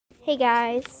Hey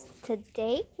guys,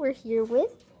 today we're here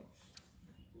with,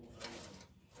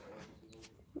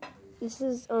 this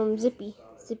is Zippy.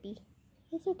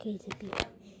 It's okay, Zippy.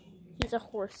 He's a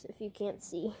horse if you can't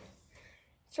see.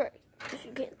 Sorry, if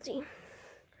you can't see.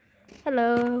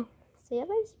 Hello. Say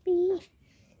hello, Zippy.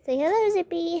 Say hello,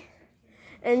 Zippy.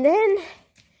 And then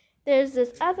there's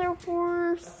this other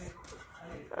horse.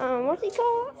 What's he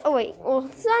called? Oh wait, well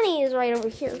Sunny is right over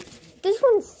here. This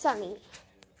one's Sunny.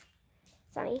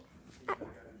 Sunny.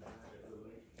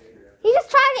 He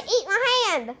just tried to eat my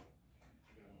hand.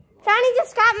 Sunny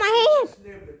just got my hand.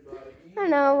 I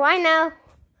know.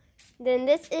 Then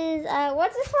this is,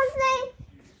 what's this one's name?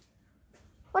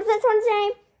 What's this one's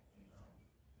name?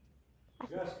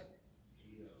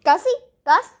 Gussie?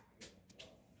 Gus?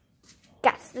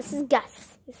 Gus. This is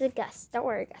Gus. Don't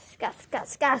worry, Gus.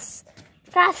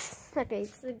 Okay,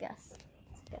 this is Gus.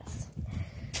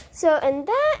 So, and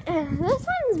that, this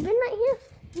one's been right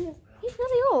here. He's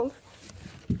really old.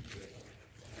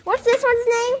 What's this one's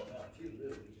name?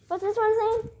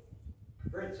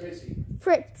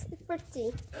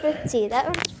 Fritzy. That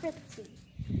one's Fritzy.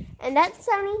 And that's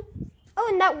Sunny. Oh,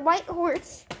 and that white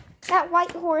horse. That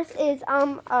white horse is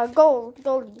Goldie.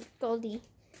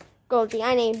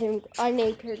 I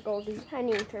named her Goldie.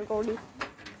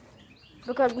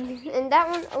 Because, and that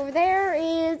one over there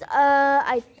is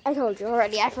I told you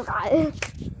already. I forgot.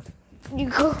 You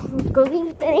go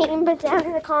leave the name down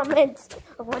in the comments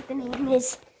of what the name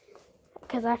is.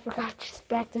 Because I forgot to just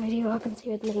back the video up and see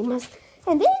what the name was.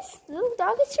 And this little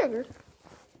dog is Sugar.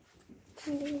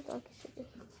 See,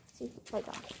 my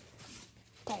dog.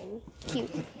 Tiny.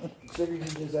 Cute. Sugar, you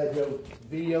just had your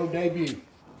video debut.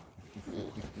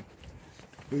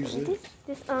 Who's this?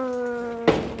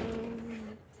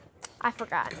 I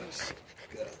forgot.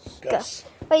 Gus.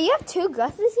 Wait, you have two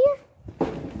Gusses here?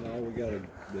 No, we got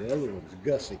the other one's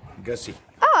Gussie.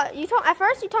 Oh, at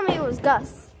first you told me it was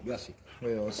Gus. Gussie.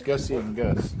 Well, it's Gussie and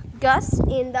Gus. Gus,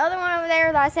 and the other one over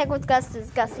there that I said was Gus is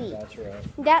Gussie. That's right.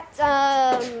 That's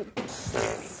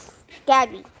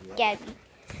Gabby.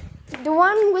 The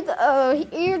one with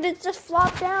ear that's just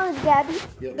flopped down is Gabby.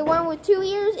 Yep. The one with 2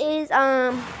 ears is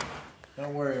Don't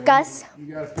worry, Gus.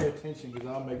 You gotta pay attention because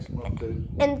I'll make some up too.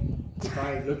 And if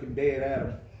I ain't looking dead at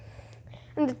him.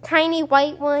 And the tiny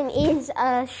white one is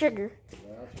Sugar.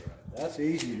 That's right. That's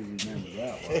easy to remember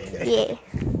that one. Yeah.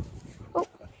 Oh.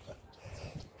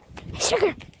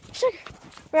 Sugar.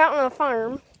 We're out on a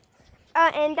farm.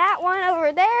 And that one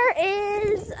over there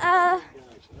is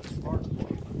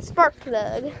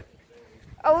Sparkplug.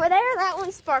 Over there, that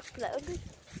one's Sparkplug.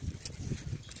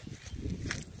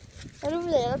 That over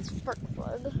there, that's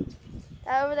Sparkplug.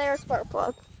 That over there is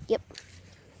Sparkplug. Yep.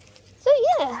 So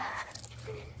yeah.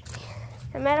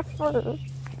 I'm at a farm.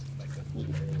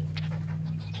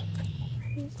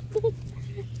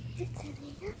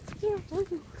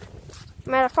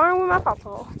 I'm at a farm with my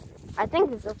pawpaw. I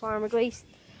think it's a farm at least.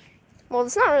 Well,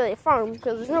 it's not really a farm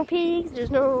because there's no pigs, there's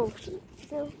no sheep.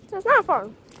 So it's not a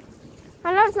farm.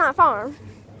 I know it's not a farm.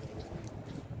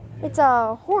 It's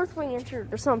a horse rancher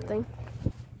or something.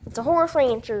 It's a horse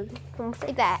rancher. I'm gonna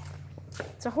say that.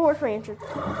 It's a horse rancher.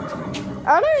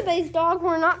 Other these dogs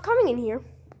were not coming in here.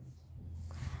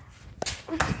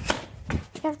 You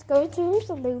have to go to him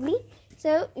slowly.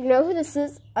 So, you know who this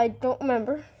is? I don't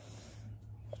remember.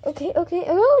 Okay. Oh,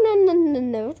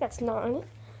 no. That's not on it.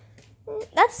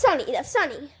 That's Sunny.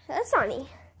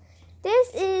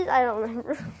 This is, I don't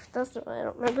remember. That's what I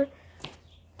don't remember.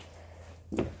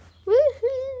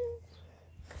 Woohoo!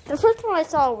 The first one I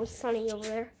saw was Sunny over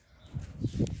there.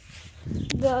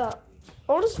 The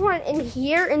oldest one in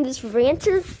here, in this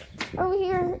rancher over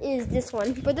here, is this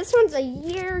one. But this one's a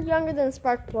year younger than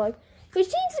Sparkplug, who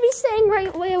seems to be staying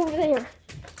right way over there.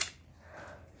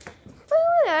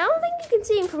 I don't think you can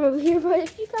see him from over here, but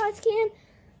if you guys can,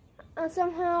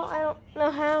 somehow, I don't know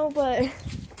how, but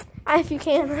if you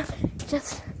can,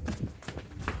 just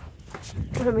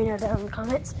let me know down in the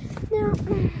comments. Now,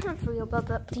 I'm for real about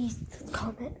that, please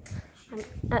comment. I'm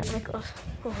at like a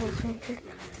whole rancher.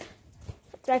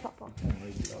 That's my pawpaw.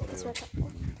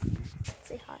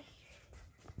 Say hi.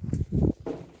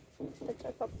 That's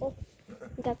my pawpaw.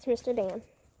 That's Mr. Dan.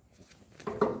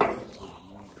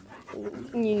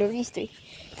 You know these three.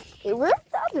 Hey, where'd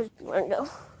the other one go?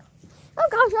 Oh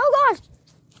gosh!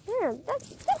 Man,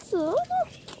 that's a little.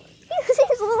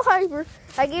 He's a little hyper.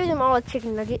 I gave them all a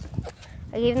chicken nugget.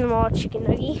 I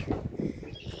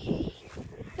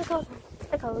call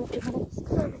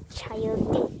them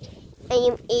child. I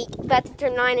am 8, about to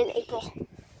turn 9 in April.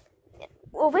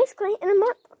 Well, basically in a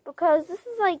month, because this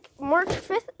is like March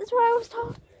 5th is what I was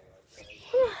told. What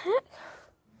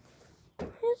the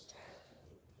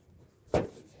heck?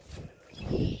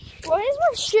 Why is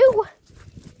my shoe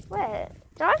wet?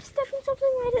 Did I step in something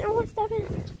I didn't want to step in?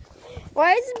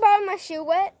 Why is the bottom of my shoe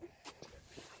wet?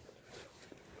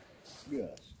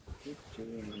 Yes.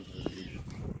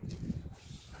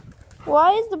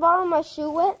 Why is the bottom of my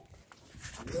shoe wet?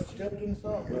 You stepped in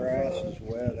something. Grass is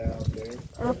wet out there.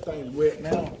 Everything's wet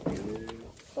now.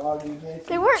 Foggy.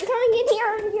 They weren't coming in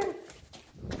here.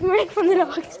 Right from the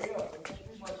dogs.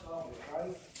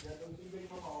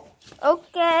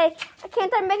 Okay.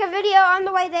 Can't I make a video on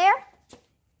the way there?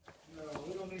 No,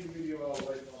 we don't need a video all the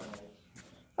way from home.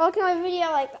 Oh, can I video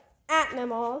like at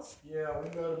Memal's? Yeah, we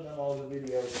can go to Memal's and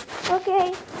video.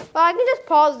 Okay. Well, I can just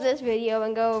pause this video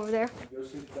and go over there. Go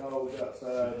see the dogs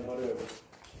outside and whatever.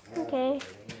 Okay.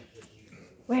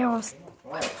 Where else?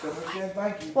 All right, so much again,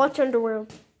 thank you. Watch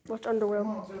Underworld. Watch Underworld.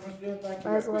 Come on, so much again, thank you.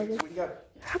 That's what I do. We got.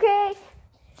 Okay.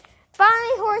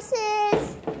 Bye,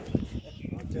 horses.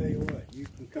 I'll tell you what, you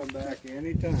can come back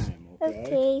anytime, okay?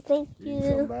 Okay, thank You can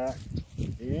come you. back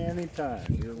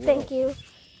anytime. You're Thank you.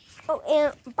 Oh,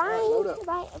 and bye.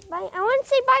 Bye. Bye. I want to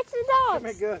say bye to the Come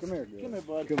dogs. here, Gus. Come here, Gus. Come here,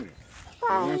 bud. Come here. I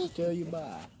Bye. want to tell you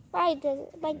bye. Bye, bye, There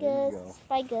you Gus. go.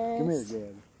 Bye, Gus. Come here,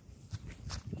 Gabby.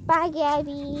 Bye,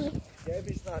 Gabby.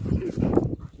 Gabby's not too.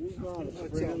 She's not a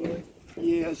friendly.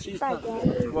 Yeah, she's Bye, not Gabby.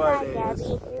 very Bye, quiet. Gabby.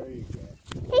 There you go.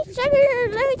 Hey, Sugar,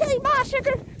 let me tell you bye,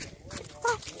 Sugar.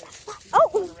 Bye. Bye.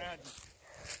 Oh.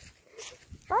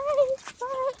 Bye.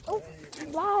 Bye. Oh.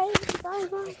 Bye. Bye.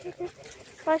 Bye, Sugar.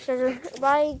 Bye, Sugar.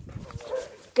 Bye.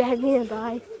 Gabby and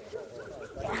bye.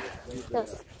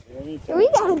 Yes. We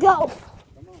gotta go.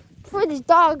 Before these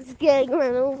dogs get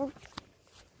run over.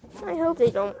 I hope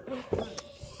they don't.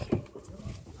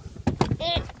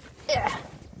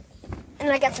 And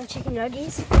I got some chicken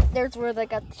nuggies. There's where I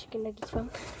got the chicken nuggies from.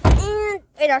 And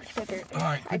a Dr. Pepper. All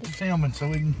right, quit the filming so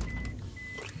we can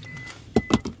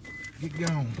get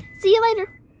going. See you later.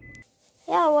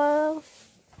 Hello.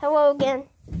 Hello again.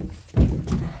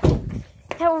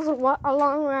 That was a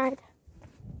long ride.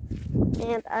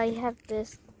 And I have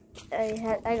this. I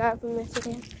got it from Mr.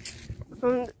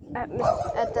 Dan.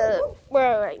 At the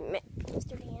where I met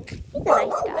Mr. Dan. He's a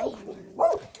nice guy.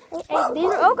 Hey, these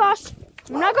are, oh gosh.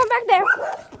 I'm not going back there.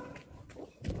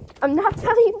 I'm not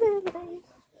telling you the names.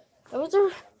 Those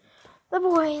are the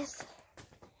boys.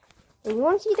 And you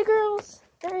want to see the girls?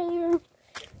 They're here.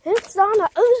 It's on the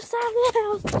other side of the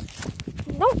house.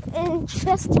 Don't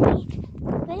interest me.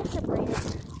 They are separated.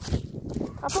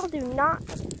 Papa do not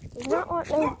want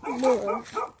no more.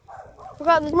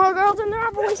 Forgot there's more girls than there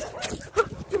are boys.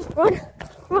 Run.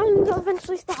 Run, they'll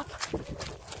eventually stop.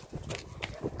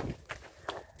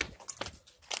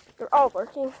 They're all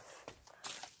working.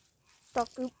 Dog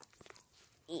poop.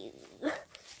 Ew.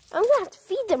 I'm gonna have to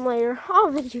feed them later. I'll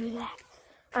video that.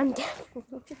 I'm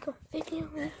definitely gonna video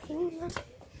feeding them.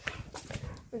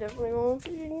 I'm definitely gonna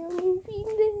video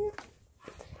feeding them.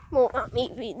 Well, not me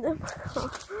feeding them.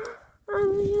 I'm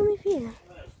gonna feed them.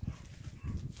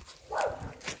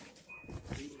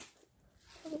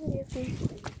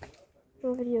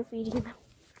 I'm video feeding them.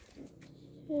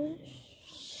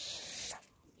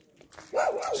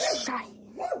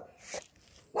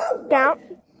 Down.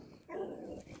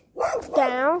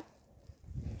 Down.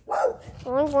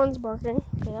 Only one's barking.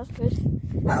 Okay, that's good.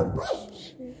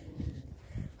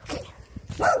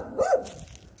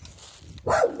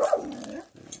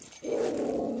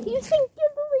 You think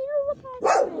you're the leader of the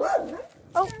pack?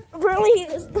 Oh, really? He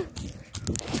is.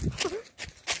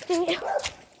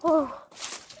 Oh.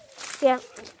 Yeah.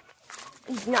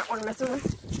 I do not want to mess with them.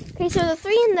 Okay, so the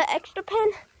 3 in the extra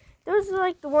pen, those are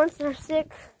like the ones that are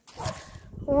sick.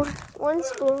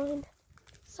 One's blind.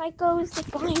 Psycho's the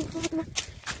blind one.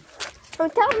 I'm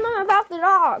telling them about the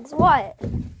dogs. What?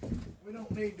 We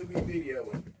don't need to be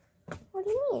videoing. What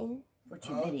do you mean? What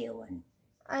you videoing?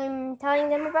 I'm telling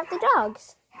them about the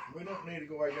dogs. We don't need to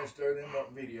go back and stir them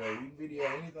up video. You can video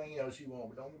anything else you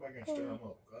want, but don't go back and stir them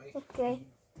up, okay? Okay.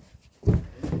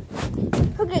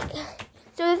 Okay.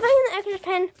 So the 3 in the extra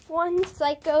pen, one's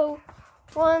Psycho,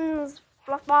 one's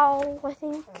Fluffball, I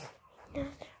think.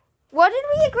 What did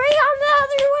we agree on the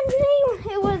other one's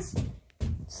name? It was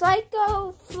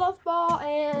Psycho, Fluffball,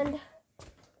 and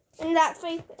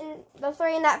the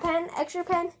 3 in that pen, extra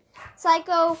pen,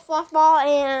 Psycho, Fluffball,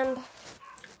 and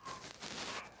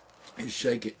It's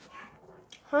Shake It.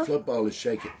 huh? Football is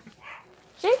Shake It.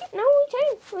 Shake it? No, we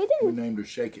changed. We We didn't. named her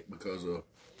Shake It because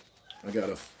I got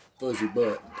a fuzzy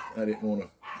butt. I didn't want a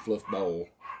fluff ball.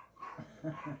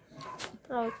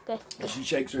 Okay. And she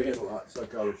shakes her head a lot, so I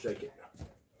call her Shake It.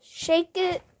 Shake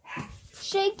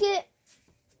it,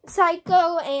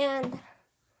 Psycho, and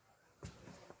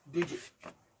Digit.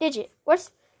 Digit. No,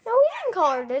 we didn't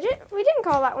call her Digit. We didn't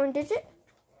call that one Digit.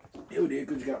 Yeah, we did,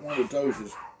 because you got one of the toes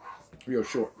is real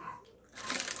short.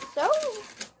 So?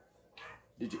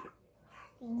 Did you?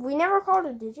 We never called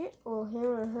a digit. Or him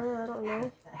or her, I don't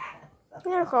know.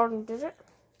 We never called him digit.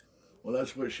 Well,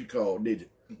 that's what she called, Digit.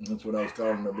 That's what I was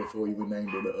calling her before we named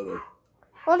her the other.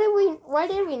 Why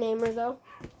did we name her, though?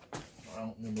 I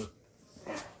don't remember.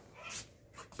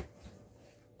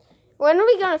 When are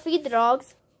we going to feed the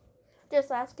dogs?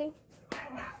 Just asking.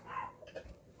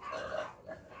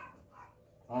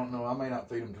 I don't know. I may not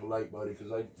feed them till late, buddy,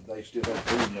 because they still have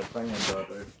food in their pans out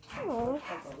there. Oh,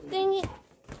 dang it.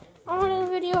 I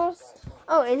want the videos.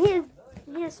 Oh, and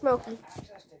here's Smokey.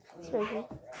 Smokey.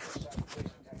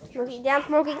 Smokey, down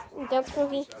Smokey. Down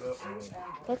Smokey.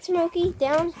 Down Smokey.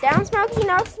 Down Smokey.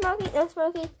 No Smokey. No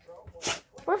Smokey.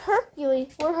 Where's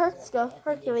Hercules? Where'd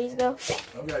Hercules go?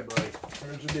 Okay, buddy.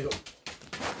 Here's the deal.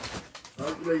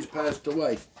 Hercules passed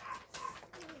away.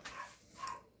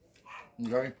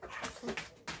 Okay?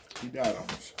 He died on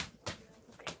us.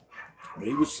 But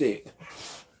he was sick.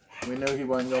 We knew he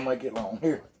wasn't going to make it long.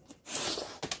 Here.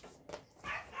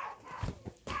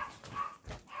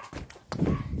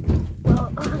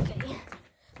 Well, okay.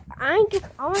 I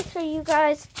want to show you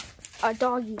guys a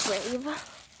doggy grave.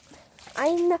 I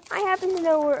happen to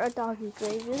know where a doggy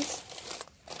grave is.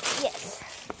 Yes.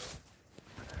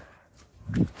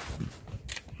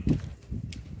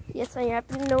 Yes, I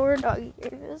happen to know where a doggy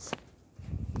grave is.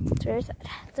 It's very sad.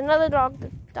 It's another dog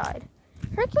that died.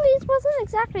 Hercules wasn't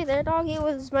exactly their dog. It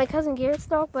was my cousin Garrett's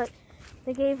dog, but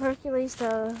they gave Hercules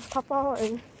to pawpaw,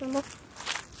 and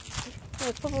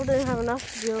pawpaw didn't have enough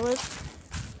to deal with.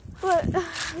 But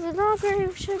the dog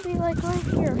grave should be like right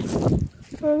here.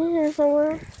 Around here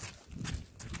somewhere.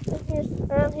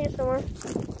 Around here somewhere.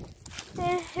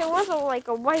 It wasn't like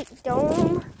a white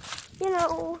dome, you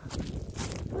know.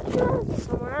 But around here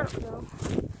somewhere, I don't know.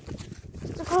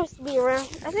 It's supposed to be around.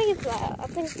 I think it's that. I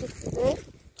think this is it.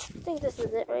 I think this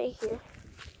is it right here.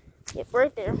 Yep,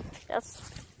 right there. That's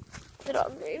the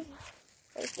dog grave.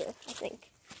 Right there, I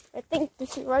think. I think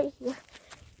this is right here.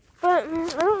 But I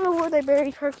don't know where they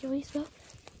buried Hercules though.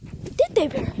 Did they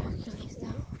bury Hercules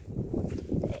though?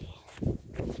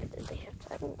 Did they have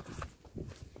time?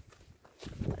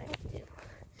 But I do.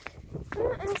 I'm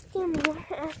gonna ask him. I'm gonna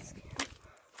ask him.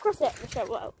 Of course they have to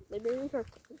shovel out. They buried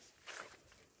Hercules.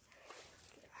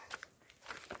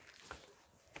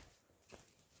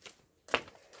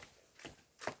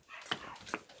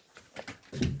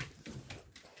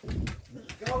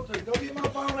 Go get my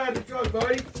phone out of the truck,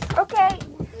 buddy. Okay.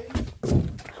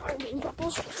 I'm getting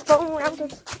Bubble's phone out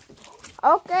of.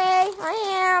 Okay, I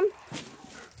am.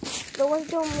 The white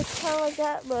dome was kind of like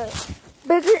that, but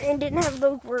bigger and didn't have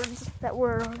those words that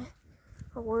were on it.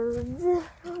 Words. I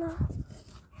don't know.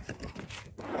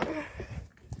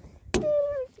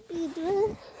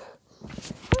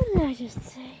 What did I just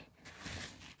say?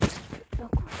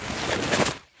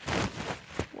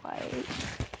 White.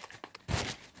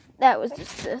 That was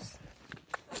just this.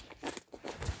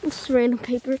 Just random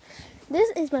paper. This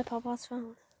is my papa's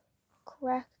phone.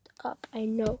 Cracked up, I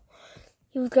know.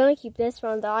 He was gonna keep this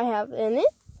phone that I have in it.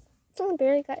 It's only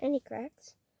barely got any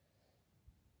cracks.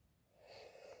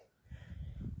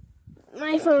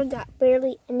 My phone got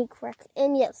barely any cracks.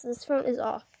 And yes, this phone is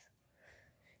off.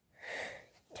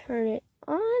 Turn it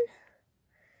on.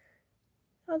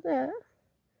 How's that?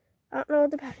 I don't know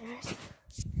what the pattern is.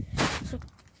 So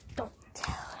don't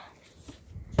tell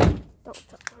him. Don't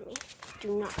tell me. Do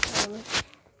not tell me.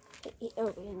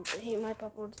 Oh, and my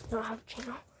papa does not have a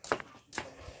channel.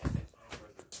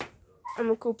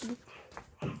 I'm a copy.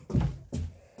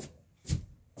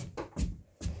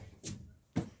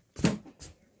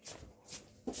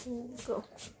 Go.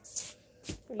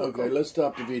 Okay, let's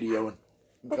stop the video.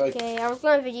 Okay, I was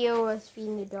going to video us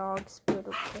feeding the dogs, but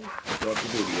okay. Stop the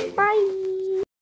video. Bye.